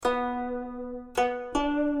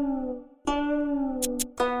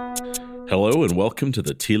Hello and welcome to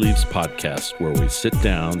the Tea Leaves Podcast, where we sit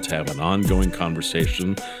down to have an ongoing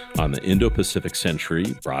conversation on the Indo-Pacific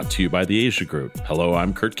century, brought to you by the Asia Group. Hello,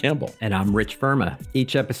 I'm Kurt Campbell. And I'm Rich Verma.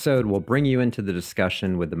 Each episode will bring you into the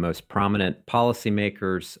discussion with the most prominent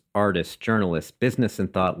policymakers, artists, journalists, business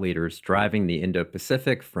and thought leaders driving the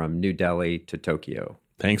Indo-Pacific from New Delhi to Tokyo.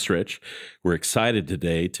 Thanks, Rich. We're excited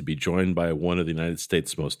today to be joined by one of the United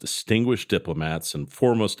States' most distinguished diplomats and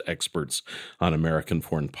foremost experts on American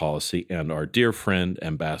foreign policy, and our dear friend,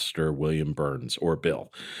 Ambassador William Burns, or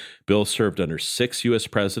Bill. Bill served under 6 U.S.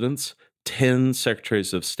 presidents, 10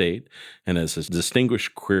 secretaries of state, and has a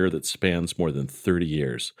distinguished career that spans more than 30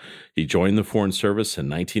 years. He joined the Foreign Service in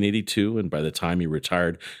 1982, and by the time he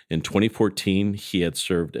retired in 2014, he had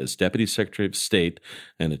served as Deputy Secretary of State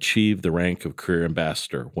and achieved the rank of Career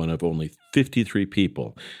Ambassador, one of only 53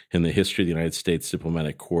 people in the history of the United States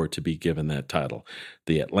Diplomatic Corps to be given that title.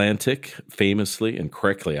 The Atlantic, famously and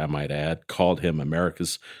correctly, I might add, called him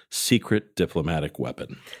America's secret diplomatic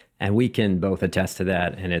weapon. And we can both attest to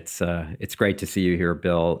that. And it's great to see you here,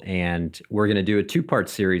 Bill. And we're going to do a 2-part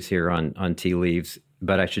series here on Tea Leaves.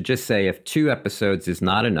 But I should just say, if 2 episodes is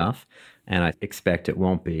not enough, and I expect it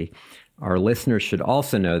won't be, our listeners should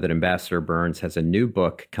also know that Ambassador Burns has a new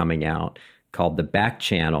book coming out called The Back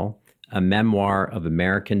Channel, a memoir of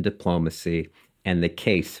American diplomacy and the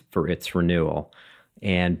case for its renewal.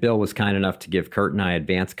 And Bill was kind enough to give Kurt and I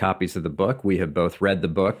advance copies of the book. We have both read the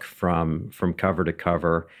book from cover to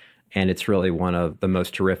cover. And it's really one of the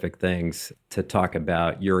most terrific things to talk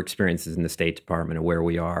about your experiences in the State Department and where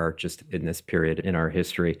we are just in this period in our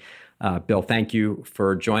history. Bill, thank you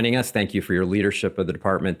for joining us. Thank you for your leadership of the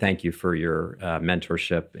department. Thank you for your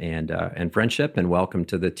mentorship and friendship. And welcome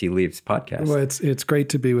to the Tea Leaves Podcast. Well, it's great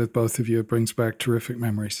to be with both of you. It brings back terrific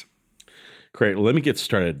memories. Great. Well, let me get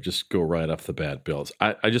started. Just go right off the bat, Bill.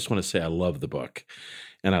 I just want to say I love the book.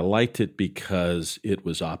 And I liked it because it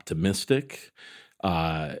was optimistic.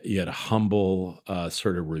 You had a humble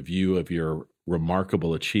sort of review of your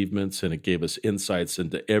remarkable achievements, and it gave us insights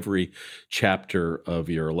into every chapter of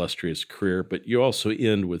your illustrious career. But you also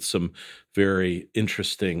end with some very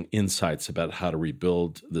interesting insights about how to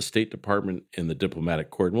rebuild the State Department and the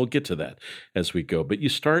diplomatic corps. And we'll get to that as we go. But you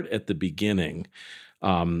start at the beginning,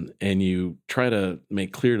 and you try to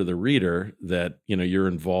make clear to the reader that, you know, you're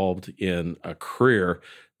involved in a career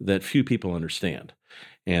that few people understand.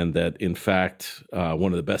 And that, in fact,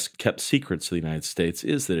 one of the best kept secrets of the United States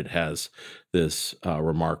is that it has this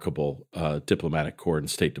remarkable diplomatic corps and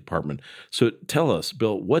State Department. So tell us,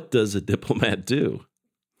 Bill, what does a diplomat do?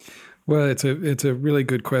 Well, it's a really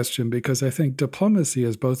good question, because I think diplomacy,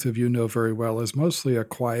 as both of you know very well, is mostly a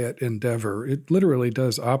quiet endeavor. It literally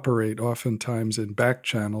does operate oftentimes in back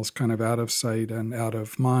channels, kind of out of sight and out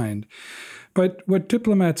of mind. But what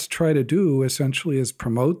diplomats try to do essentially is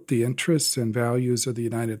promote the interests and values of the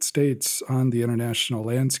United States on the international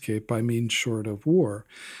landscape by means short of war.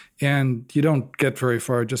 And you don't get very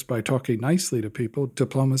far just by talking nicely to people.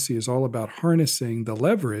 Diplomacy is all about harnessing the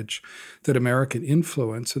leverage that American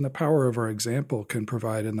influence and the power of our example can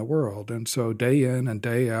provide in the world. And so day in and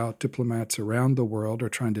day out, diplomats around the world are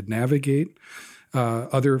trying to navigate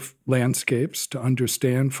other landscapes, to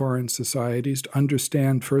understand foreign societies, to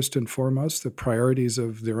understand first and foremost the priorities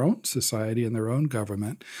of their own society and their own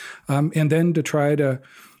government, and then to try to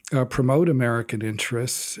promote American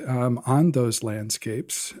interests on those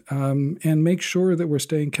landscapes, and make sure that we're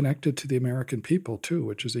staying connected to the American people too,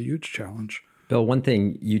 which is a huge challenge. Bill, one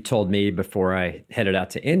thing you told me before I headed out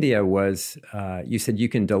to India was you said you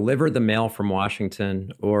can deliver the mail from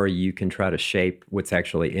Washington, or you can try to shape what's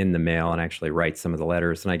actually in the mail and actually write some of the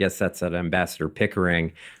letters. And I guess that's an Ambassador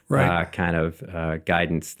Pickering kind of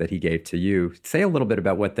guidance that he gave to you. Say a little bit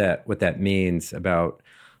about what that means about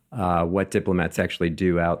what diplomats actually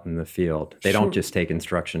do out in the field. They don't just take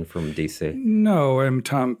instruction from D.C. No, and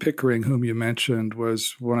Tom Pickering, whom you mentioned,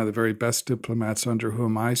 was one of the very best diplomats under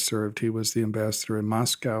whom I served. He was the ambassador in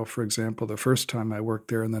Moscow, for example, the first time I worked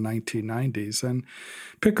there in the 1990s. And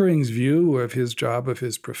Pickering's view of his job, of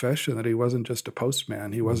his profession, that he wasn't just a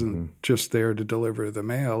postman. He wasn't just there to deliver the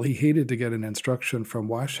mail. He hated to get an instruction from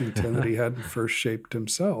Washington that he hadn't first shaped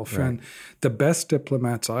himself. Right. And the best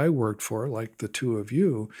diplomats I worked for, like the two of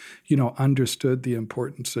you, understood the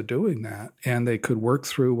importance of doing that. And they could work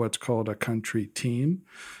through what's called a country team,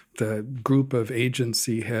 the group of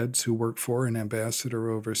agency heads who work for an ambassador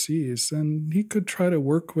overseas. And he could try to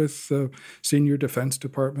work with the senior Defense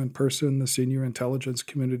Department person, the senior intelligence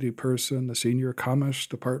community person, the senior Commerce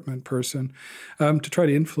Department person, to try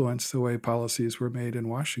to influence the way policies were made in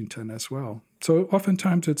Washington as well. So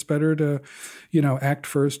oftentimes it's better to, act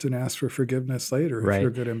first and ask for forgiveness later if you're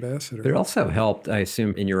a good ambassador. But it also helped, I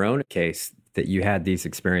assume, in your own case, that you had these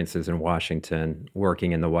experiences in Washington,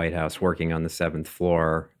 working in the White House, working on the 7th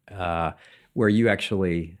floor, where you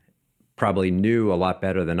actually probably knew a lot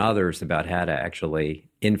better than others about how to actually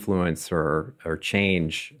influence or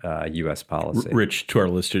change U.S. policy. Rich, to our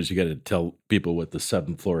listeners, you got to tell people what the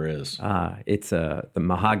 7th floor is. It's the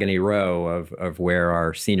mahogany row of where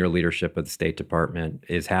our senior leadership of the State Department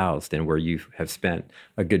is housed and where you have spent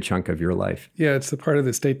a good chunk of your life. Yeah, it's the part of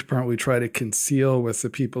the State Department we try to conceal with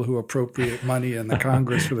the people who appropriate money in the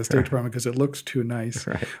Congress for the State Department because it looks too nice.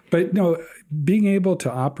 Right. But no, being able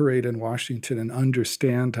to operate in Washington and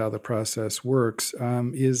understand how the process works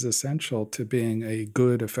is essential to being a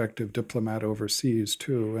good, effective diplomat overseas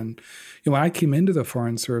too. And I came into the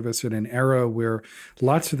Foreign Service in an era where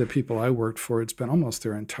lots of the people I worked for had spent almost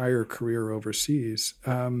their entire career overseas.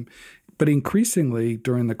 But increasingly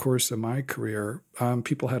during the course of my career,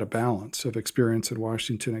 people had a balance of experience in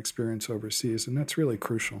Washington, experience overseas, and that's really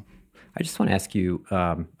crucial. I just want to ask you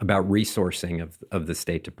about resourcing of the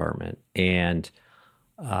State Department. And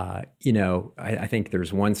I think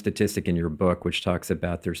there's one statistic in your book which talks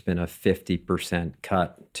about there's been a 50%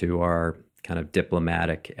 cut to our kind of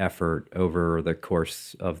diplomatic effort over the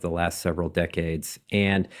course of the last several decades.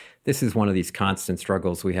 And this is one of these constant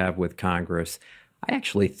struggles we have with Congress. I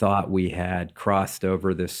actually thought we had crossed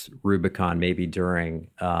over this Rubicon maybe during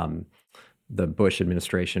the Bush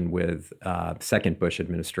administration with second Bush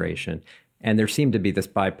administration. And there seemed to be this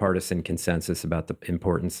bipartisan consensus about the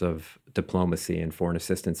importance of diplomacy and foreign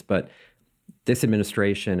assistance. But this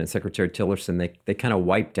administration and Secretary Tillerson, they kind of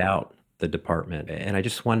wiped out the department. And I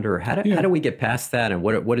just wonder, how do we get past that? And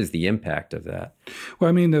what is the impact of that? Well,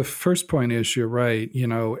 I mean, the first point is you're right.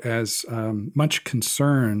 As much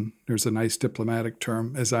concern, there's a nice diplomatic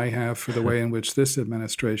term, as I have for the way in which this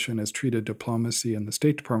administration has treated diplomacy in the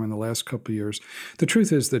State Department in the last couple of years. The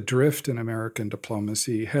truth is the drift in American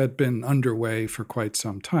diplomacy had been underway for quite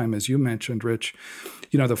some time. As you mentioned, Rich,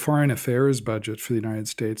 the foreign affairs budget for the United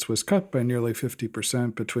States was cut by nearly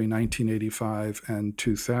 50% between 1985 and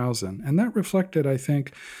 2000. And that reflected, I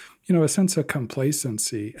think, a sense of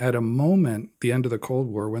complacency at a moment, the end of the Cold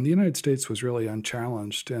War, when the United States was really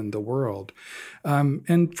unchallenged in the world.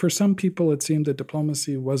 And for some people, it seemed that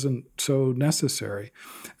diplomacy wasn't so necessary.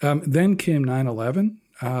 Then came 9/11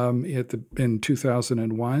 in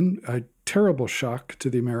 2001, a terrible shock to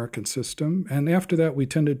the American system. And after that, we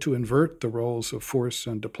tended to invert the roles of force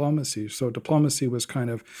and diplomacy. So diplomacy was kind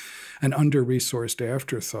of an under-resourced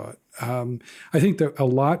afterthought. I think that a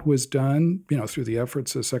lot was done, through the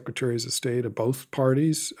efforts of secretaries of state of both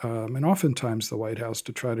parties, and oftentimes the White House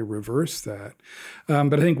to try to reverse that.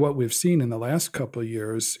 But I think what we've seen in the last couple of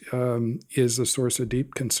years is a source of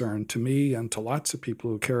deep concern to me and to lots of people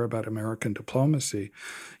who care about American diplomacy,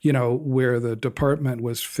 where the department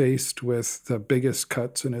was faced with the biggest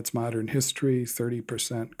cuts in its modern history,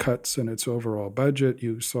 30% cuts in its overall budget.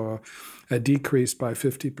 You saw a decrease by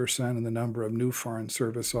 50% in the number of new Foreign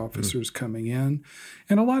Service officers coming in,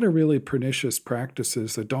 and a lot of really pernicious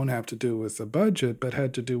practices that don't have to do with the budget, but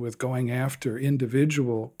had to do with going after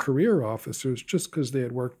individual career officers just because they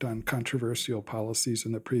had worked on controversial policies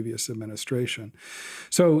in the previous administration.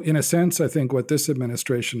 So in a sense, I think what this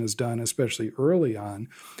administration has done, especially early on,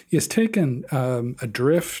 is taken a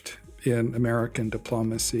drift in American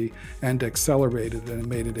diplomacy and accelerated it and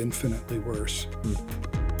made it infinitely worse.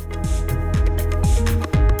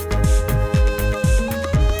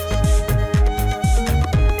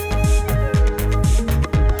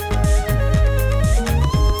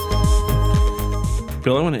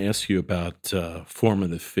 Bill, I want to ask you about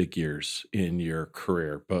formative figures in your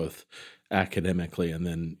career, both academically and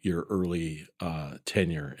then your early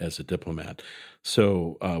tenure as a diplomat.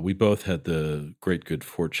 So we both had the great good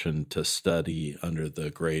fortune to study under the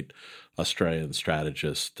great Australian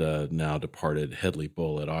strategist, now departed Hedley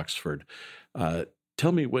Bull at Oxford.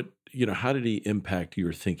 Tell me how did he impact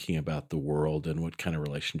your thinking about the world, and what kind of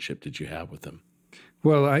relationship did you have with him?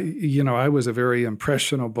 Well, I was a very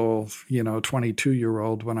impressionable,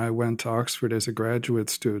 22-year-old when I went to Oxford as a graduate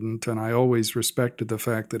student, and I always respected the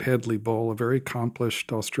fact that Hedley Bull, a very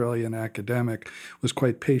accomplished Australian academic, was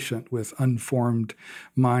quite patient with unformed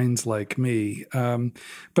minds like me.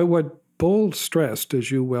 But what Bull stressed, as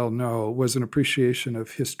you well know, was an appreciation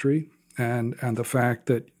of history and the fact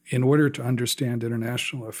that in order to understand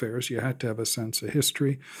international affairs, you had to have a sense of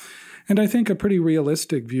history. And I think a pretty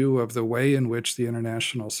realistic view of the way in which the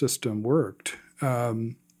international system worked. A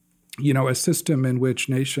system in which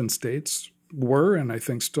nation states were, and I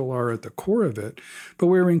think still are at the core of it, but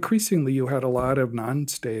where increasingly you had a lot of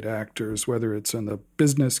non-state actors, whether it's in the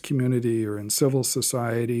business community or in civil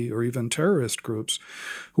society or even terrorist groups,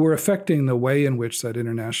 who were affecting the way in which that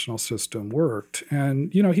international system worked.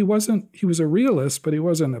 And, he was a realist, but he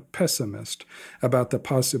wasn't a pessimist about the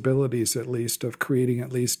possibilities, at least, of creating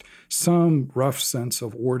at least some rough sense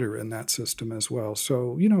of order in that system as well.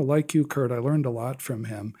 So, like you, Kurt, I learned a lot from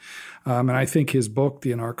him. And I think his book,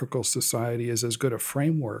 The Anarchical Society, is as good a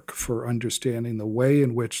framework for understanding the way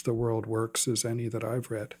in which the world works as any that I've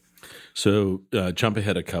read. So jump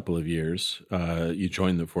ahead a couple of years. You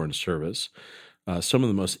joined the Foreign Service. Some of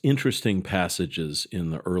the most interesting passages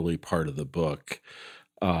in the early part of the book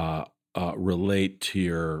relate to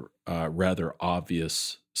your rather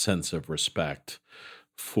obvious sense of respect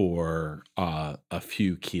for a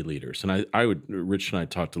few key leaders. And Rich and I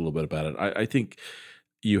talked a little bit about it. I think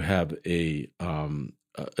you have a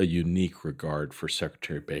unique regard for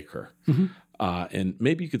Secretary Baker. Mm-hmm. And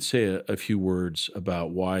maybe you could say a few words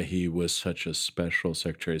about why he was such a special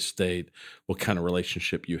Secretary of State, what kind of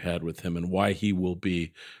relationship you had with him, and why he will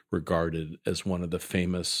be regarded as one of the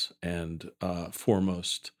famous and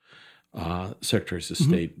foremost Secretaries of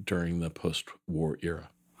State during the post-war era.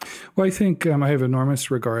 Well, I think I have enormous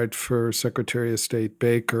regard for Secretary of State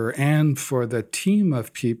Baker and for the team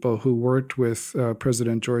of people who worked with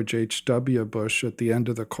President George H.W. Bush at the end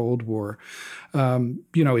of the Cold War.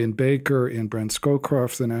 In Baker, in Brent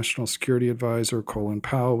Scowcroft, the National Security Advisor, Colin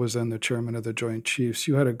Powell was then the chairman of the Joint Chiefs.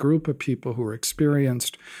 You had a group of people who were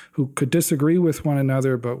experienced, who could disagree with one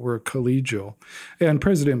another, but were collegial. And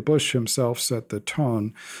President Bush himself set the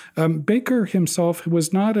tone. Baker himself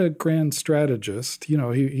was not a grand strategist.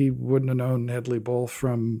 He wouldn't have known Hedley Bull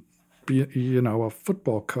from, a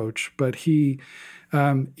football coach, but he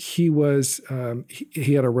had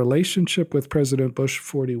a relationship with President Bush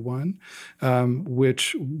 41,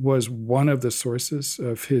 which was one of the sources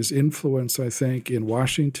of his influence, I think, in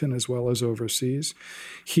Washington as well as overseas.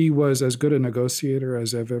 He was as good a negotiator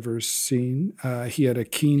as I've ever seen. He had a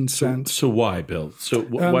keen sense. So why, Bill? So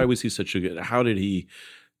why was he such a good? How did he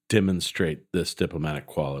demonstrate this diplomatic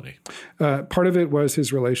quality? Part of it was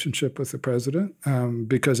his relationship with the president,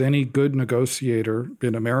 because any good negotiator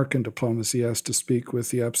in American diplomacy has to speak with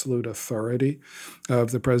the absolute authority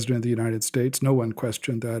of the president of the United States. No one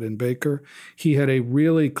questioned that in Baker. He had a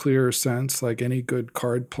really clear sense, like any good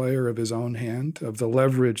card player, of his own hand, of the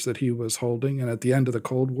leverage that he was holding. And at the end of the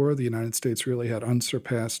Cold War, the United States really had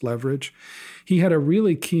unsurpassed leverage. He had a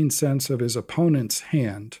really keen sense of his opponent's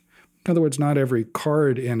hand. In other words, not every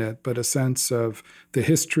card in it, but a sense of the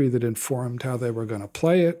history that informed how they were going to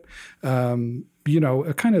play it.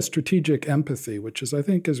 A kind of strategic empathy, which I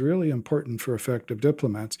think is really important for effective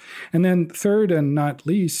diplomats. And then third and not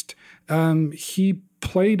least, he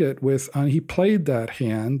played that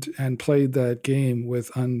hand and played that game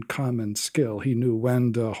with uncommon skill. He knew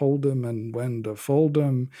when to hold them and when to fold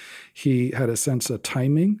them. He had a sense of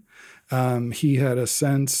timing. He had a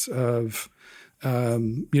sense of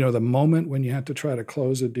the moment when you had to try to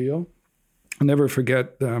close a deal. I'll never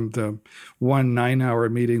forget the one 9-hour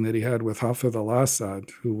meeting that he had with Hafez al-Assad,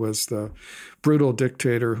 who was the brutal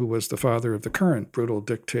dictator who was the father of the current brutal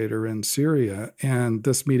dictator in Syria. And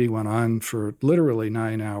this meeting went on for literally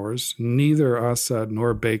 9 hours. Neither Assad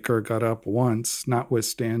nor Baker got up once,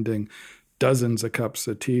 notwithstanding dozens of cups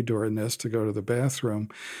of tea during this to go to the bathroom.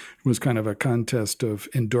 It was kind of a contest of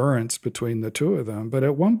endurance between the two of them. But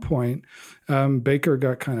at one point, Baker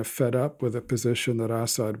got kind of fed up with the position that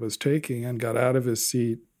Assad was taking and got out of his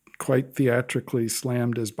seat, quite theatrically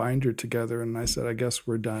slammed his binder together. And I said, I guess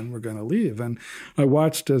we're done. We're going to leave. And I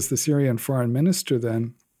watched as the Syrian foreign minister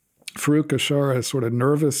then, Farouk Ashara, sort of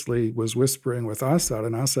nervously was whispering with Assad,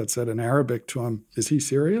 and Assad said in Arabic to him, "Is he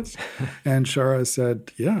serious?" And Shara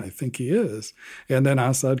said, "Yeah, I think he is." And then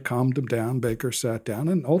Assad calmed him down. Baker sat down,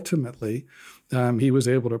 and ultimately he was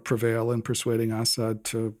able to prevail in persuading Assad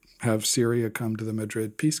to have Syria come to the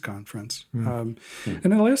Madrid Peace Conference. And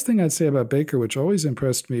the last thing I'd say about Baker, which always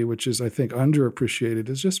impressed me, which is I think underappreciated,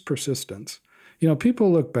 is just persistence.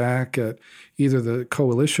 People look back at either the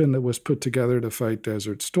coalition that was put together to fight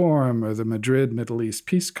Desert Storm or the Madrid Middle East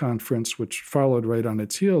Peace Conference, which followed right on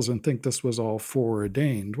its heels, and think this was all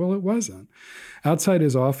foreordained. Well, it wasn't. Outside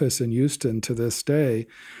his office in Houston to this day,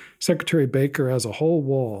 Secretary Baker has a whole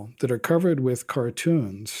wall that are covered with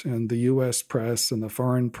cartoons in the U.S. press and the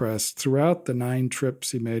foreign press throughout the 9 trips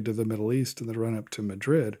he made to the Middle East in the run-up to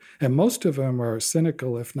Madrid. And most of them are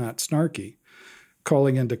cynical, if not snarky,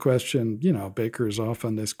 calling into question, Baker's off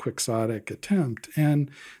on this quixotic attempt.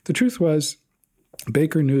 And the truth was,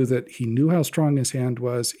 Baker knew that he knew how strong his hand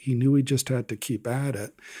was. He knew he just had to keep at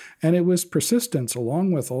it. And it was persistence,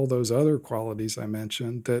 along with all those other qualities I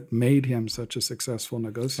mentioned, that made him such a successful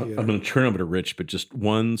negotiator. I'm going to turn over to Rich, but just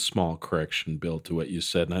one small correction, Bill, to what you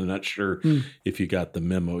said. And I'm not sure if you got the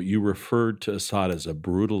memo. You referred to Assad as a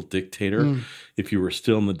brutal dictator. If you were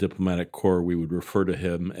still in the diplomatic corps, we would refer to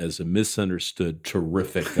him as a misunderstood,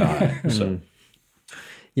 terrific guy. So,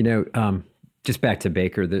 just back to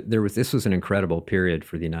Baker, this was an incredible period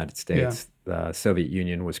for the United States. Yeah. The Soviet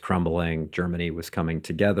Union was crumbling. Germany was coming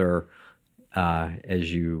together.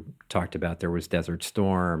 As you talked about, there was Desert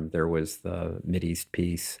Storm. There was the Mideast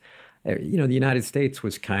peace. The United States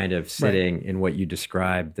was kind of sitting in what you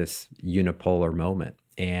described, this unipolar moment.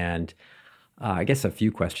 And I guess a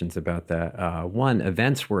few questions about that. One,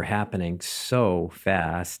 events were happening so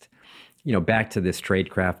fast. Back to this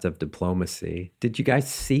tradecraft of diplomacy, did you guys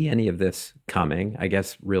see any of this coming? I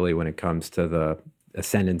guess really when it comes to the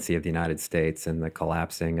ascendancy of the United States and the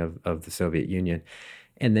collapsing of the Soviet Union.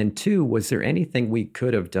 And then two, was there anything we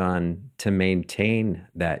could have done to maintain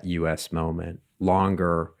that U.S. moment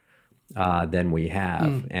longer than we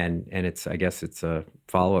have? And I guess it's a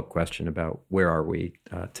follow-up question about where are we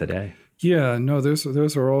today? Yeah, no,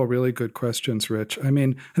 those are all really good questions, Rich. I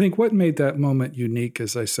mean, I think what made that moment unique,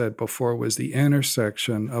 as I said before, was the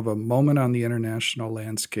intersection of a moment on the international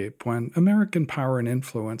landscape when American power and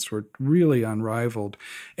influence were really unrivaled,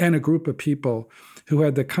 and a group of people who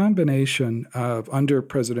had the combination of, under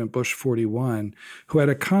President Bush 41, who had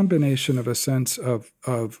a combination of a sense of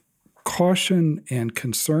caution and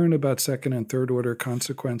concern about second and third order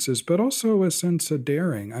consequences, but also a sense of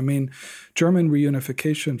daring. I mean, German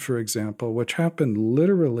reunification, for example, which happened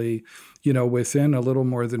literally, within a little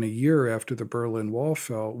more than a year after the Berlin Wall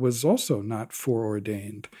fell, was also not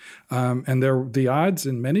foreordained. And the odds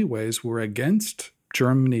in many ways were against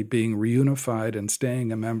Germany being reunified and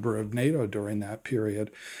staying a member of NATO during that period.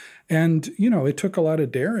 And, it took a lot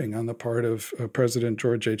of daring on the part of President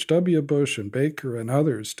George H.W. Bush and Baker and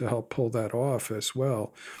others to help pull that off as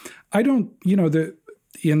well. I don't,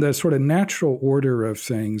 in the sort of natural order of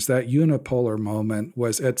things, that unipolar moment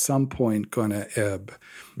was at some point going to ebb.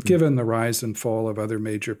 Given the rise and fall of other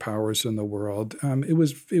major powers in the world,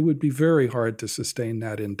 it would be very hard to sustain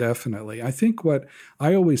that indefinitely. I think what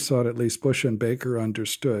I always thought, at least Bush and Baker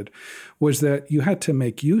understood, was that you had to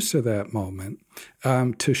make use of that moment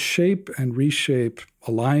to shape and reshape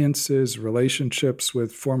alliances, relationships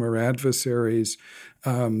with former adversaries,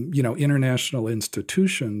 international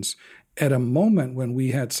institutions, at a moment when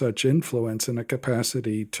we had such influence and a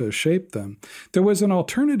capacity to shape them. There was an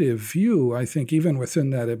alternative view, I think, even within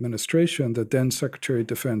that administration that then Secretary of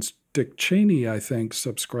Defense Dick Cheney, I think,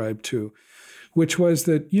 subscribed to, which was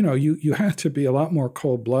that, you had to be a lot more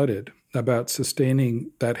cold-blooded about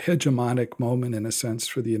sustaining that hegemonic moment, in a sense,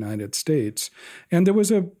 for the United States. And there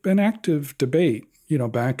was an active debate,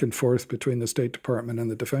 back and forth between the State Department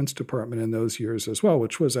and the Defense Department in those years as well,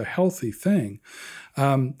 which was a healthy thing.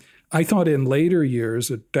 I thought in later years,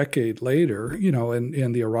 a decade later,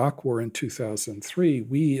 in the Iraq War in 2003,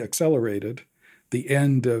 we accelerated the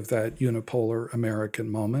end of that unipolar American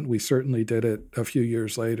moment. We certainly did it a few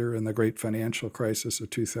years later in the great financial crisis of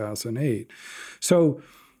 2008. So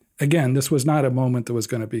again, this was not a moment that was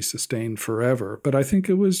going to be sustained forever, but I think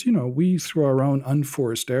it was, we through our own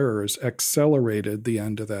unforced errors accelerated the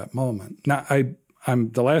end of that moment. Now,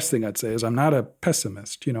 the last thing I'd say is I'm not a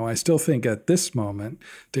pessimist. I still think at this moment,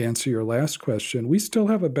 to answer your last question, we still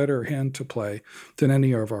have a better hand to play than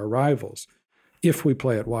any of our rivals if we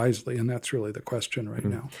play it wisely. And that's really the question right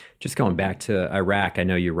now. Just going back to Iraq, I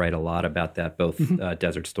know you write a lot about that, both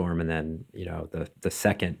Desert Storm and then, the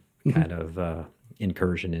second kind of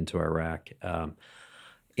incursion into Iraq.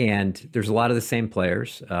 And there's a lot of the same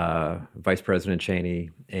players, Vice President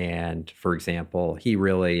Cheney, and for example, he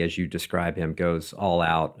really, as you describe him, goes all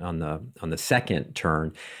out on the second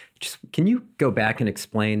turn. Can you go back and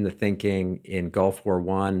explain the thinking in Gulf War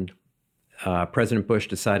I? President Bush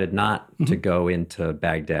decided not to go into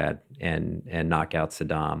Baghdad and knock out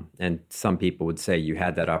Saddam, and some people would say you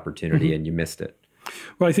had that opportunity and you missed it.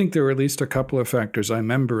 Well, I think there were at least a couple of factors I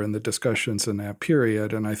remember in the discussions in that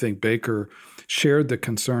period, and I think Baker shared the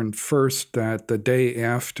concern first that the day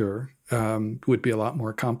after would be a lot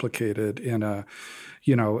more complicated in a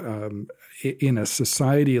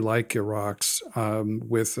society like Iraq's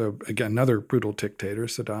with, again, another brutal dictator,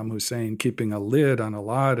 Saddam Hussein, keeping a lid on a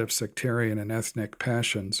lot of sectarian and ethnic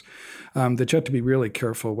passions, that you had to be really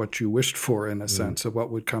careful what you wished for in a sense of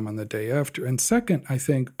what would come on the day after. And second, I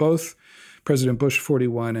think both President Bush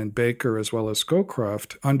 41 and Baker, as well as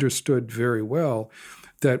Scowcroft, understood very well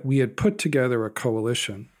that we had put together a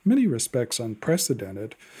coalition, in many respects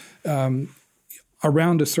unprecedented,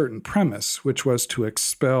 around a certain premise, which was to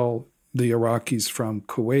expel the Iraqis from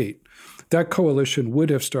Kuwait. That coalition would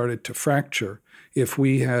have started to fracture if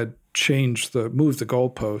we had moved the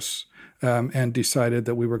goalposts and decided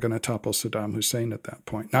that we were going to topple Saddam Hussein at that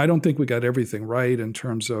point. Now, I don't think we got everything right in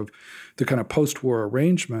terms of the kind of post-war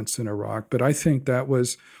arrangements in Iraq, but I think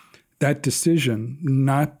that decision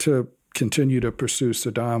not to continue to pursue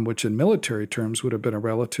Saddam, which in military terms would have been a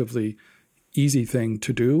relatively easy thing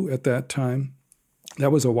to do at that time,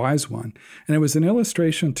 that was a wise one. And it was an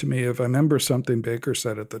illustration to me of, I remember something Baker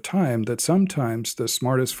said at the time, that sometimes the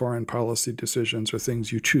smartest foreign policy decisions are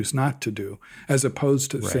things you choose not to do, as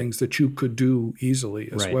opposed to things that you could do easily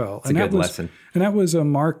as well. It's a good lesson. And that was a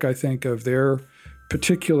mark, I think, of their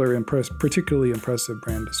particularly impressive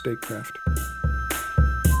brand of statecraft.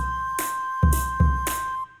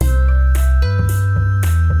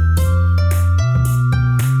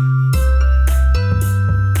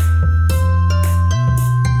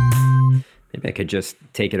 Maybe I could just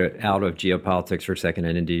take it out of geopolitics for a second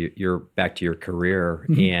and back to your career.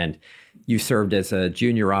 Mm-hmm. And you served as a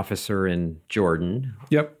junior officer in Jordan.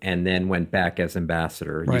 Yep. And then went back as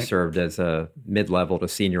ambassador. Right. You served as a mid-level to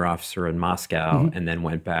senior officer in Moscow, mm-hmm. and then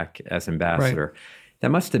went back as ambassador. Right.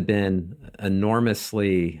 That must have been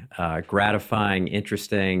enormously gratifying,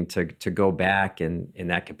 interesting to go back in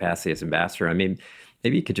that capacity as ambassador. I mean,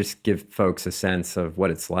 maybe you could just give folks a sense of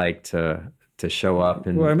what it's like to show up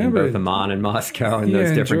in both Amman and Moscow in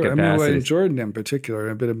those different capacities. In Jordan in particular,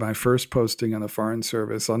 a bit of my first posting in the Foreign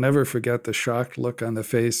Service, I'll never forget the shocked look on the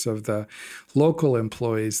face of the local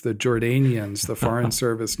employees, the Jordanians, the Foreign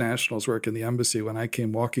Service nationals work in the embassy when I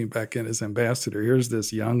came walking back in as ambassador. Here's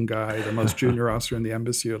this young guy, the most junior officer in the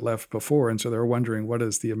embassy who had left before. And so they're wondering, what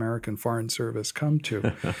does the American Foreign Service come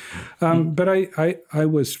to? But I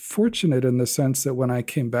was fortunate in the sense that when I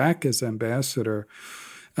came back as ambassador,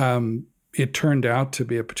 it turned out to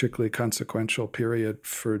be a particularly consequential period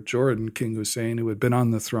for Jordan. King Hussein, who had been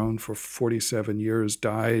on the throne for 47 years,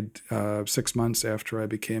 died 6 months after I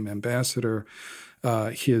became ambassador.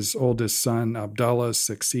 His oldest son, Abdullah,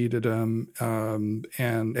 succeeded him,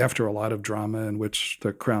 and after a lot of drama in which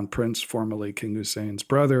the crown prince, formerly King Hussein's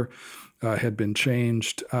brother, had been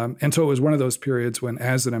changed. And so it was one of those periods when,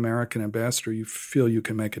 as an American ambassador, you feel you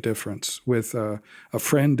can make a difference with a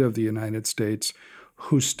friend of the United States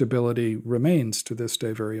whose stability remains to this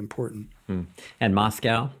day very important. And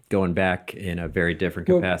Moscow, going back in a very different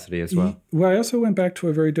capacity as well? Well, I also went back to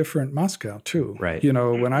a very different Moscow, too. Right. You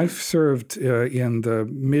know, when I served in the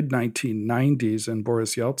mid-1990s in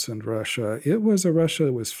Boris Yeltsin Russia, it was a Russia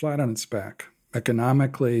that was flat on its back,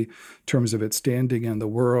 economically, in terms of its standing in the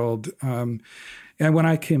world. And when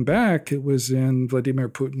I came back, it was in Vladimir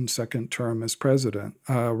Putin's second term as president.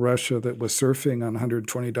 Russia that was surfing on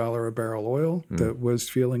 $120 a barrel oil, that was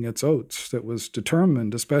feeling its oats, that was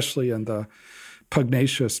determined, especially in the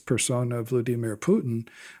pugnacious persona of Vladimir Putin,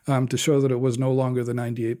 to show that it was no longer the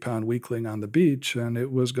 98-pound weakling on the beach, and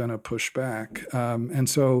it was going to push back. And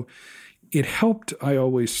so it helped, I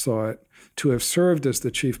always thought, to have served as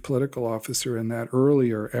the chief political officer in that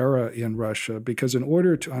earlier era in Russia, because in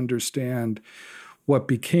order to understand what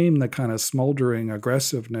became the kind of smoldering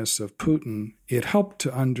aggressiveness of Putin, it helped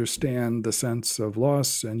to understand the sense of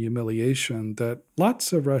loss and humiliation that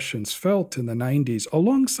lots of Russians felt in the 90s,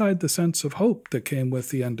 alongside the sense of hope that came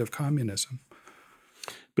with the end of communism.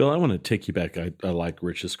 Bill, I want to take you back. I like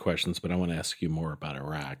Rich's questions, but I want to ask you more about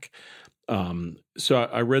Iraq. So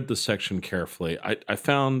I read the section carefully. I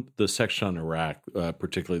found the section on Iraq,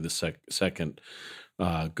 particularly the second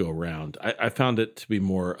go round, I found it to be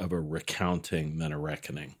more of a recounting than a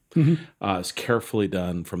reckoning. Mm-hmm. It's carefully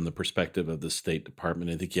done from the perspective of the State Department.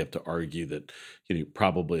 I think you have to argue that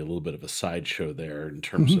probably a little bit of a sideshow there in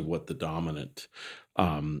terms of what the dominant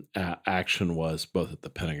action was, both at the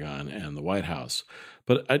Pentagon and the White House.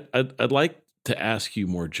 But I'd like to ask you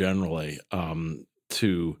more generally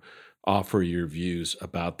to offer your views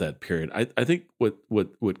about that period. I think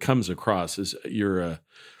what comes across is you have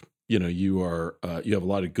a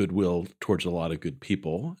lot of goodwill towards a lot of good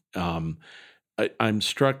people. I'm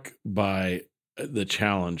struck by the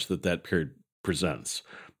challenge that period presents.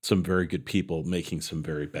 Some very good people making some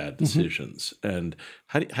very bad decisions. And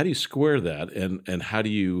how do you square that? And how do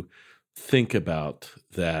you think about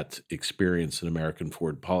that experience in American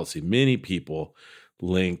foreign policy? Many people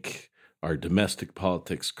link our domestic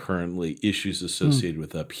politics currently, issues associated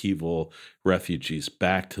with upheaval, refugees,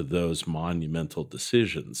 back to those monumental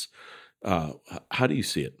decisions. How do you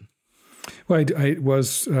see it? Well, it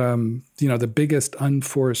was, the biggest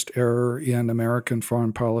unforced error in American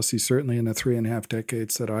foreign policy, certainly in the 3.5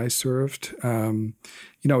 decades that I served.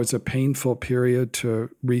 It's a painful period to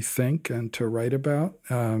rethink and to write about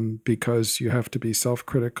because you have to be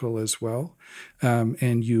self-critical as well.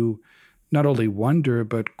 And you not only wonder,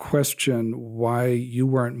 but question why you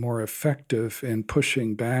weren't more effective in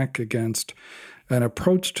pushing back against an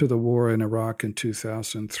approach to the war in Iraq in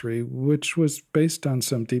 2003, which was based on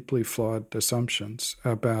some deeply flawed assumptions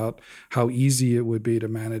about how easy it would be to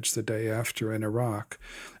manage the day after in Iraq.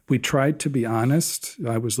 We tried to be honest.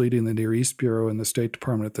 I was leading the Near East Bureau in the State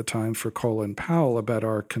Department at the time for Colin Powell about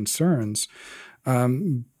our concerns.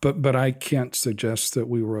 But I can't suggest that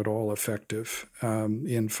we were at all effective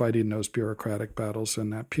in fighting those bureaucratic battles in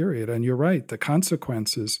that period. And you're right, the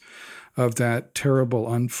consequences of that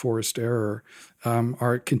terrible unforced error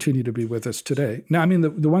continue to be with us today. Now, I mean,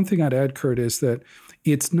 the one thing I'd add, Kurt, is that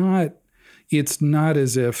it's not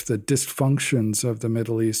as if the dysfunctions of the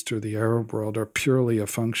Middle East or the Arab world are purely a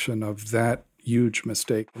function of that huge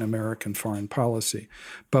mistake in American foreign policy.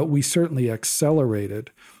 But we certainly accelerated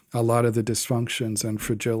a lot of the dysfunctions and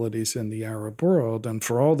fragilities in the Arab world. And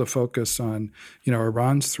for all the focus on,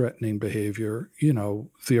 Iran's threatening behavior, the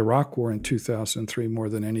Iraq war in 2003, more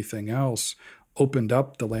than anything else, opened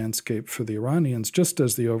up the landscape for the Iranians, just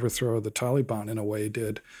as the overthrow of the Taliban in a way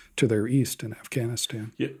did to their east in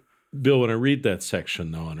Afghanistan. Yeah. Bill, when I read that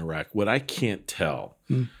section, though, on Iraq, what I can't tell,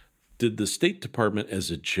 did the State Department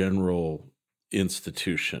as a general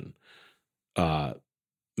institution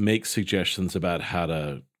make suggestions about how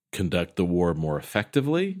to conduct the war more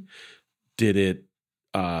effectively? Did it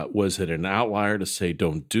was it an outlier to say,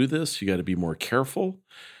 don't do this, you got to be more careful?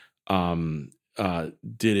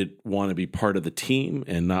 Did it want to be part of the team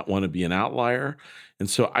and not want to be an outlier? And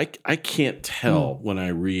so I can't tell when I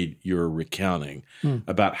read your recounting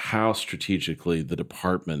about how strategically the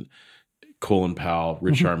department, Colin Powell,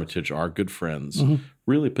 Rich Armitage, our good friends,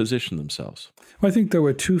 really positioned themselves. Well, I think there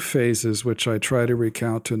were two phases which I try to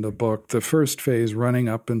recount in the book. The first phase running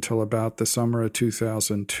up until about the summer of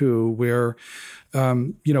 2002, where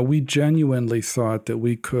we genuinely thought that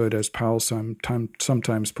we could, as Powell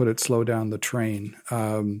sometimes put it, slow down the train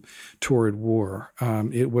toward war.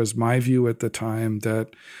 It was my view at the time that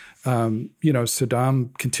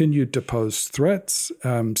Saddam continued to pose threats,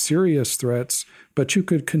 serious threats, but you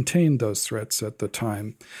could contain those threats at the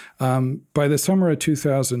time. By the summer of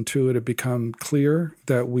 2002, it had become clear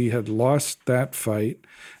that we had lost that fight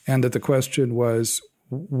and that the question was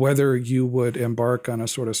whether you would embark on a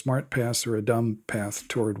sort of smart path or a dumb path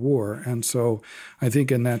toward war. And so I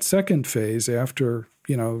think in that second phase, after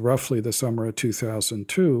roughly the summer of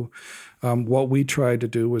 2002, what we tried to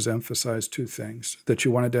do was emphasize two things: that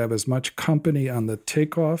you wanted to have as much company on the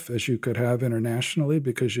takeoff as you could have internationally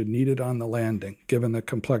because you need it on the landing, given the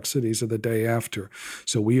complexities of the day after.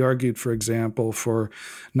 So we argued, for example, for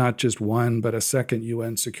not just one, but a second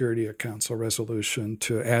UN Security Council resolution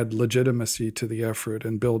to add legitimacy to the effort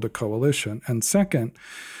and build a coalition. And second,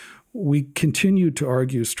 we continued to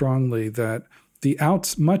argue strongly that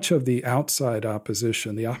much of the outside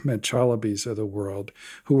opposition, the Ahmed Chalabis of the world,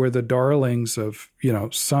 who were the darlings of,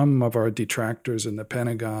 some of our detractors in the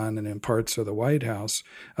Pentagon and in parts of the White House,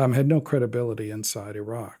 had no credibility inside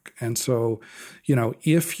Iraq. And so,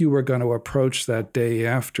 if you were going to approach that day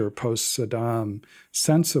after post-Saddam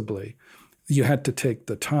sensibly, you had to take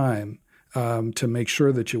the time to make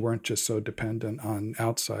sure that you weren't just so dependent on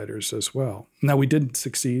outsiders as well. Now, we didn't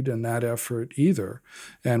succeed in that effort either,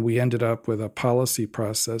 and we ended up with a policy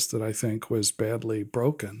process that I think was badly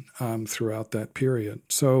broken throughout that period.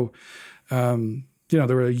 So, there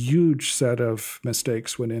were a huge set of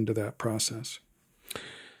mistakes went into that process.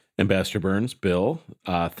 Ambassador Burns, Bill,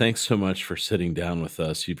 thanks so much for sitting down with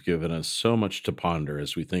us. You've given us so much to ponder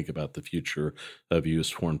as we think about the future of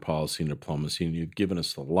U.S. foreign policy and diplomacy, and you've given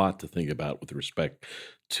us a lot to think about with respect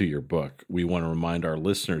to your book. We want to remind our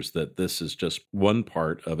listeners that this is just one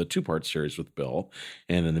part of a two-part series with Bill,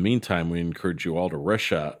 and in the meantime, we encourage you all to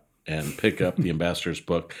rush out and pick up the ambassador's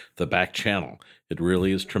book, The Back Channel. It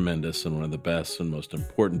really is tremendous and one of the best and most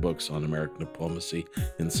important books on American diplomacy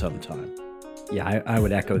in some time. Yeah, I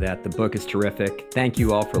would echo that. The book is terrific. Thank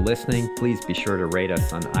you all for listening. Please be sure to rate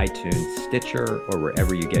us on iTunes, Stitcher, or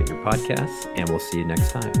wherever you get your podcasts, and we'll see you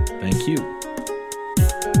next time. Thank you.